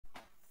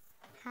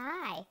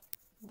Hi,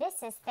 this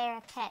is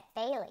TheraPet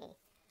Bailee.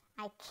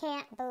 I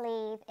can't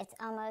believe it's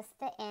almost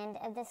the end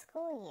of the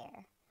school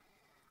year.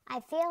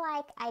 I feel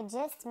like I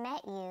just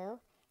met you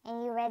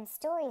and you read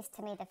stories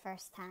to me the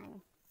first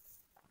time.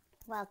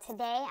 Well,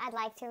 today I'd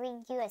like to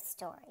read you a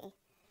story.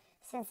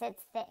 Since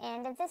it's the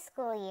end of the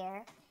school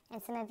year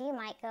and some of you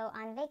might go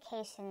on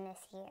vacation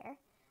this year,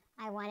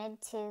 I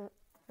wanted to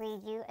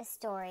read you a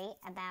story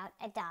about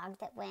a dog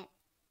that went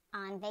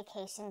on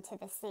vacation to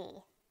the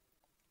sea.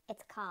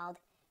 It's called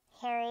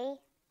Harry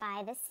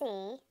by the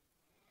Sea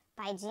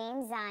by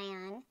Jean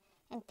Zion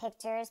and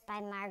pictures by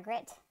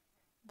Margaret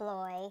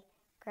Bloy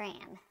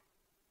Graham.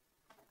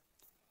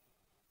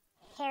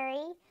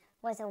 Harry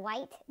was a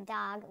white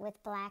dog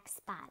with black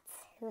spots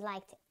who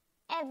liked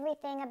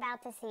everything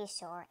about the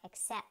seashore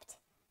except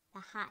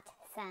the hot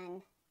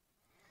sun.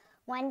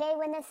 One day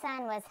when the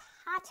sun was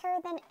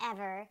hotter than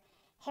ever,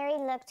 Harry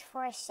looked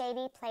for a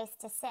shady place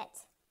to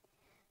sit.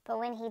 But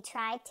when he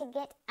tried to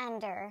get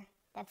under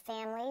the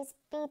family's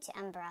beach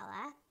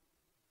umbrella,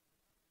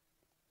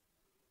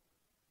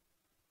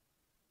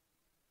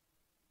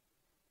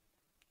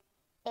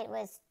 it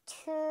was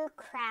too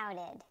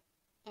crowded,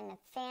 and the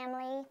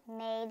family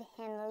made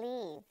him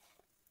leave.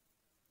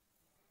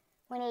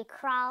 When he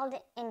crawled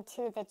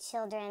into the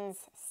children's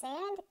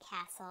sand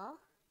castle,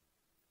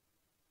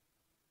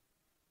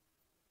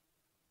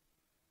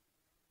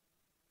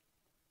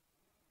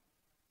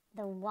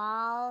 the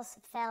walls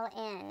fell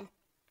in,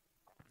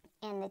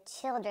 and the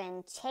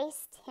children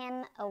chased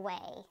him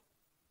away.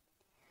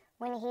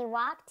 When he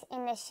walked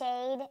in the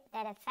shade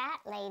that a fat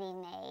lady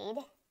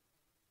made,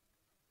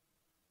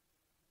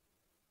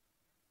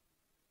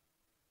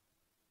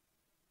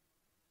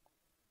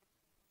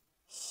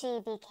 she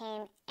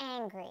became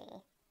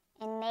angry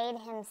and made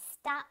him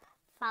stop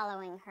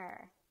following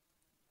her.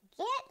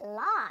 "Get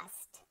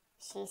lost,"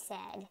 she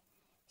said.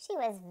 She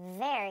was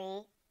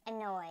very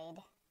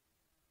annoyed.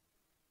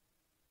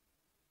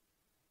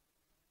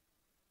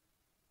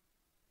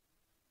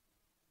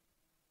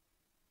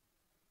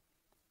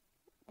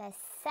 The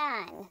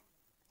sun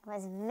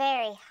was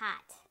very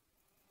hot,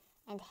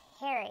 and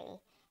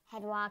Harry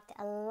had walked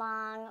a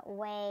long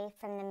way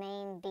from the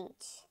main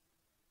beach.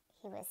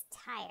 He was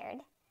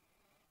tired,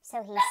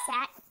 so he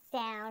sat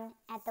down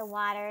at the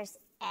water's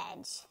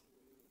edge.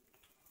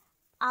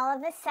 All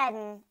of a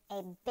sudden,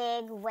 a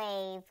big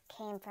wave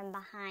came from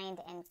behind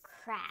and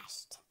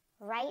crashed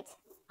right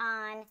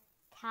on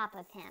top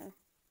of him.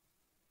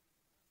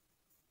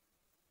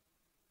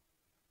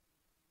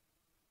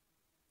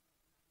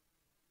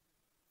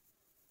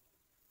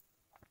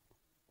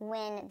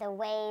 When the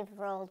wave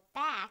rolled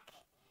back,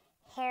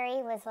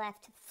 Harry was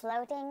left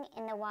floating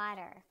in the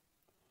water.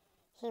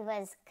 He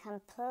was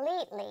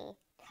completely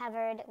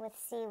covered with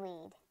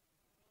seaweed.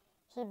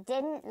 He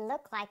didn't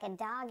look like a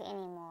dog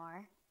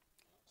anymore.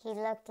 He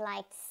looked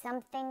like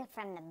something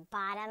from the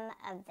bottom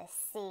of the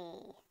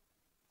sea.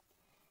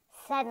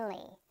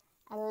 Suddenly,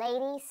 a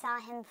lady saw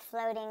him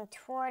floating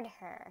toward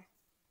her.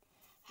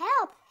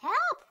 "Help!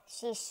 Help!"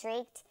 she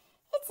shrieked.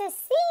 "It's a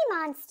sea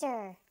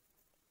monster!"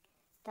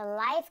 The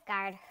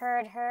lifeguard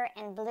heard her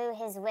and blew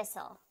his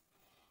whistle.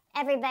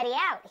 "Everybody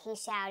out!" he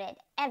shouted.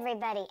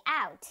 "Everybody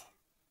out!"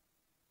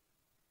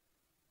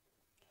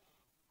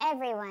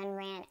 Everyone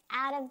ran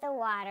out of the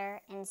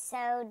water, and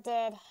so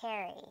did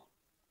Harry.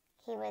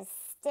 He was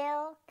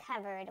still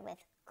covered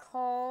with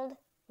cold,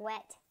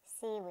 wet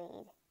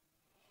seaweed.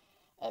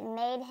 It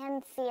made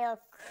him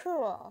feel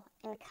cool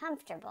and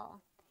comfortable,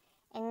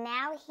 and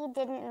now he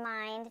didn't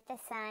mind the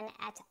sun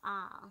at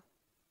all.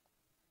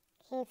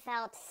 He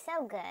felt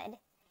so good,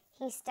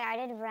 he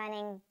started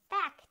running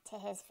back to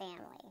his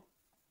family.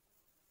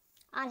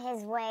 On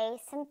his way,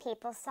 some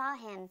people saw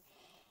him.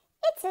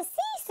 "It's a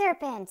sea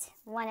serpent,"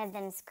 one of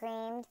them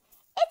screamed.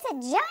 "It's a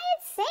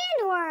giant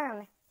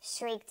sandworm,"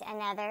 shrieked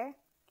another.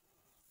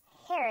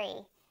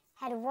 Harry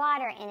had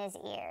water in his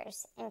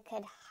ears and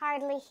could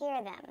hardly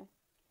hear them.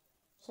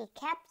 He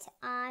kept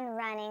on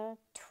running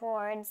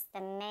towards the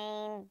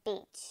main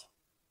beach.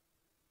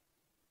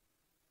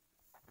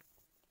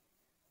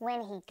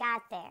 When he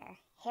got there,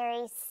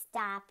 Harry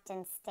stopped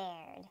and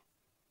stared.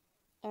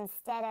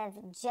 Instead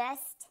of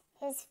just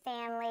his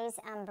family's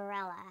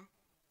umbrella,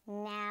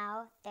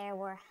 now there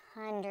were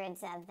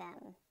hundreds of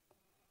them.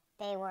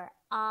 They were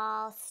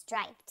all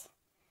striped,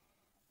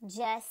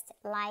 just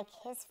like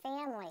his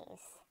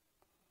family's.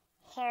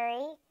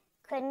 Harry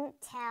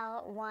couldn't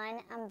tell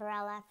one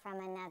umbrella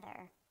from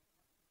another.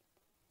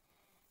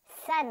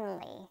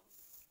 Suddenly,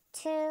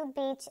 two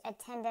beach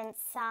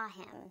attendants saw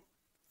him.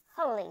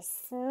 "Holy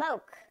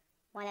smoke!"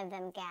 one of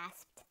them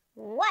gasped.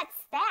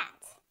 "What's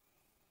that?"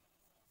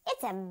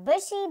 "It's a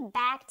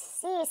bushy-backed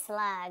sea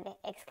slug,"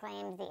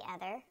 exclaimed the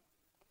other.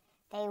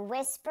 They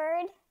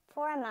whispered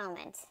for a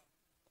moment.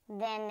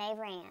 Then they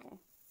ran.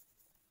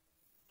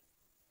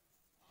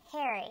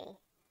 Harry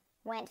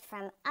went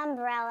from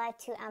umbrella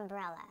to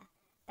umbrella,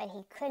 but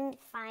he couldn't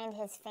find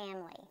his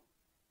family.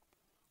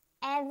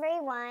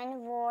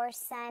 Everyone wore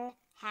sun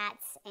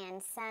hats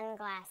and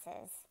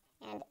sunglasses,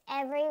 and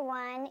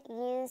everyone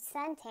used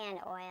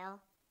suntan oil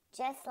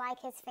just like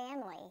his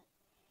family.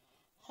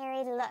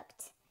 Harry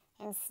looked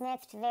and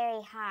sniffed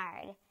very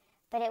hard,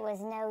 but it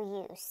was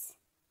no use.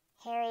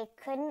 Harry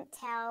couldn't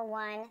tell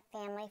one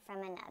family from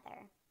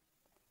another.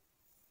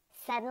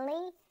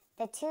 Suddenly,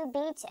 the two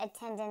beach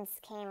attendants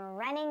came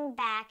running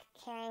back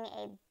carrying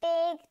a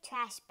big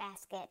trash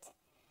basket.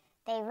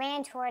 They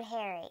ran toward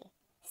Harry.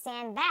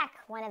 "Stand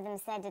back," one of them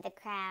said to the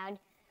crowd.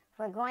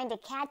 "We're going to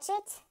catch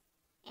it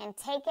and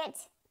take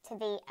it to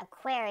the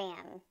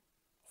aquarium,"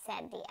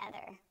 said the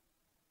other.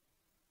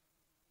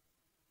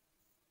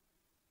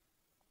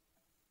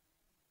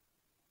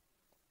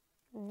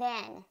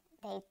 Then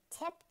they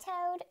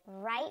tiptoed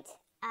right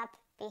up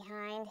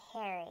behind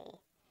Harry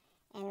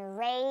and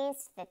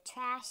raised the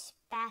trash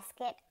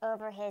basket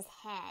over his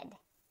head.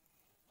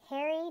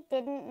 Harry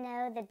didn't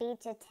know the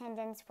beach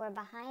attendants were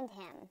behind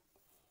him.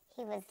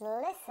 He was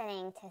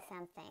listening to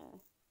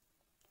something.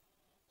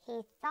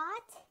 He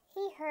thought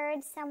he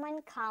heard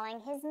someone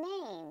calling his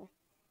name.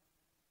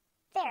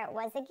 There it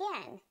was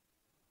again.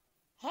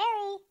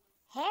 "Harry,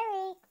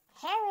 Harry,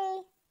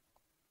 Harry."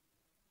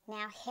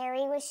 Now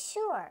Harry was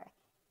sure.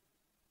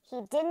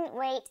 He didn't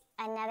wait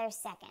another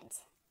second.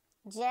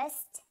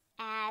 Just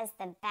as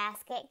the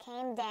basket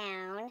came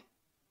down,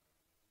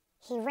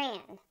 he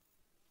ran.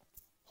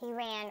 He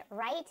ran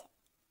right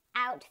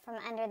out from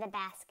under the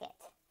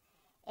basket.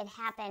 It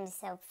happened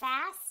so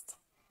fast,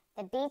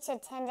 the beach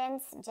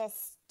attendants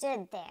just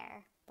stood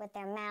there with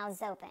their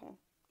mouths open.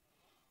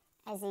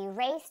 As he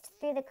raced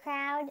through the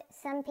crowd,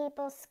 some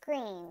people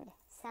screamed,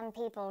 some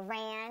people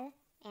ran,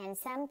 and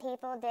some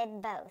people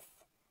did both.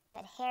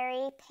 But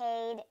Harry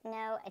paid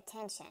no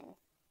attention.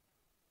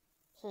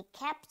 He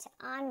kept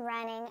on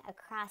running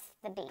across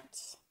the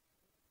beach.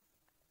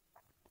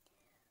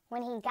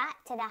 When he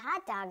got to the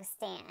hot dog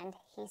stand,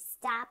 he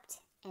stopped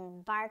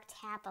and barked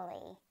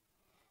happily.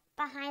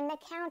 Behind the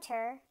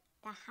counter,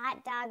 the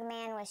hot dog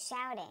man was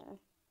shouting.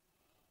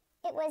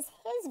 It was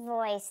his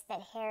voice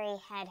that Harry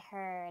had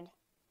heard.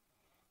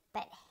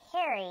 But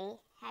Harry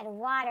had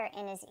water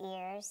in his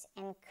ears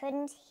and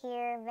couldn't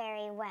hear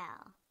very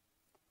well.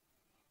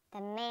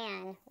 The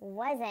man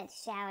wasn't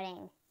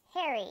shouting,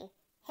 "Harry,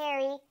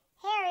 Harry,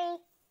 Harry."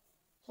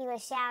 He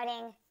was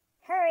shouting,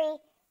 "Hurry,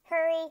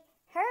 hurry,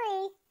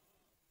 hurry.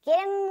 Get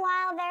 'em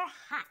while they're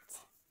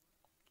hot."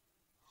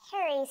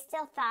 Harry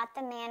still thought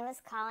the man was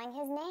calling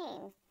his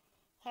name.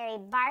 Harry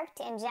barked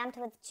and jumped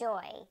with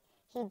joy.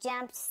 He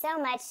jumped so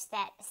much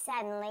that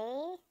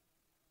suddenly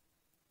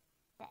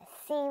the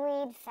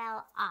seaweed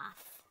fell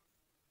off.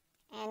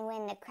 And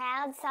when the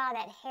crowd saw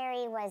that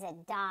Harry was a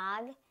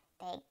dog,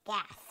 they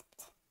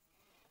gasped.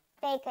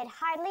 They could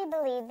hardly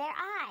believe their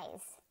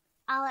eyes.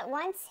 All at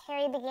once,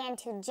 Harry began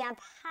to jump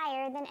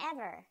higher than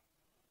ever.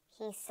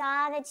 He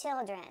saw the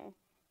children.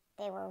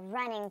 They were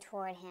running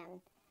toward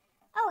him.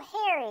 "Oh,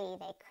 Harry,"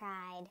 they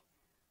cried.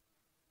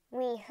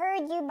 "We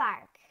heard you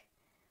bark.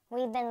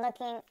 We've been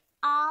looking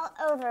all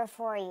over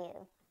for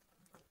you."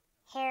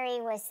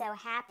 Harry was so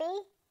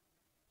happy,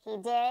 he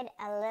did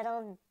a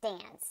little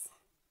dance.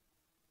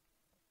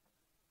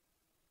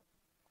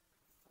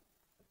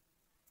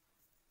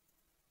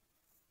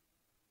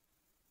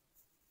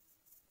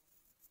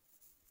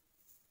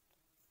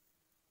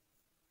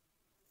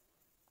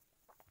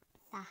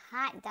 The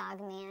hot dog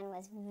man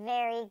was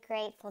very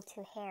grateful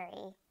to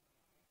Harry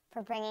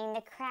for bringing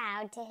the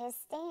crowd to his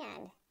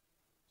stand.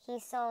 He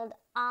sold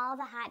all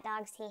the hot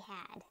dogs he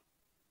had.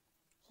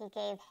 He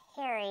gave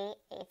Harry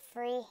a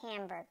free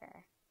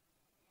hamburger.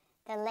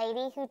 The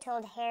lady who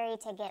told Harry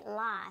to get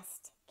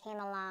lost came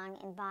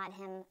along and bought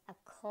him a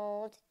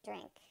cold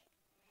drink.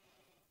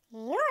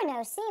 "You're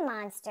no sea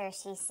monster,"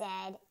 she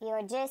said.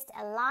 "You're just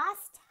a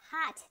lost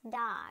hot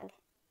dog."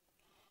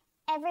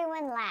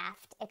 Everyone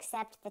laughed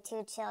except the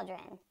two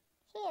children.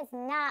 "He is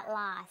not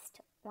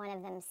lost," one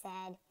of them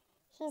said.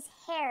 "He's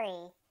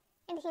Harry,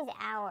 and he's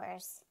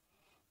ours."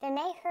 Then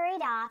they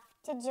hurried off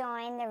to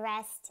join the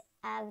rest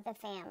of the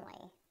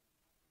family.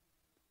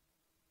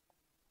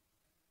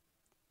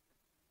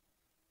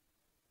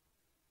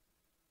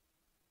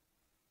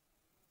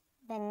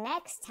 The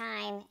next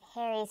time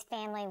Harry's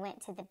family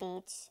went to the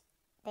beach,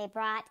 they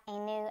brought a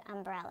new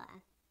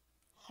umbrella.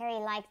 Harry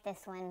liked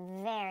this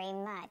one very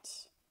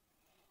much.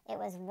 It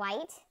was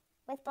white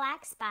with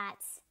black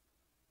spots.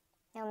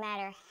 No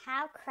matter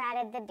how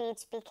crowded the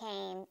beach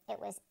became, it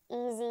was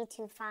easy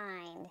to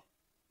find.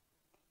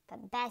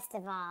 But best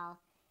of all,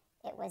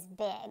 it was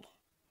big.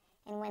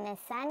 And when the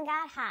sun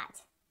got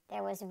hot,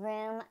 there was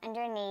room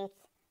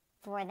underneath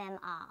for them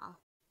all.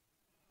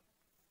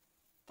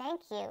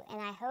 Thank you,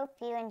 and I hope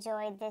you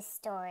enjoyed this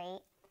story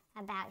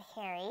about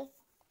Harry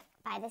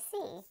by the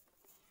sea.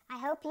 I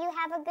hope you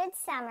have a good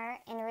summer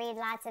and read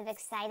lots of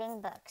exciting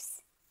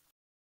books.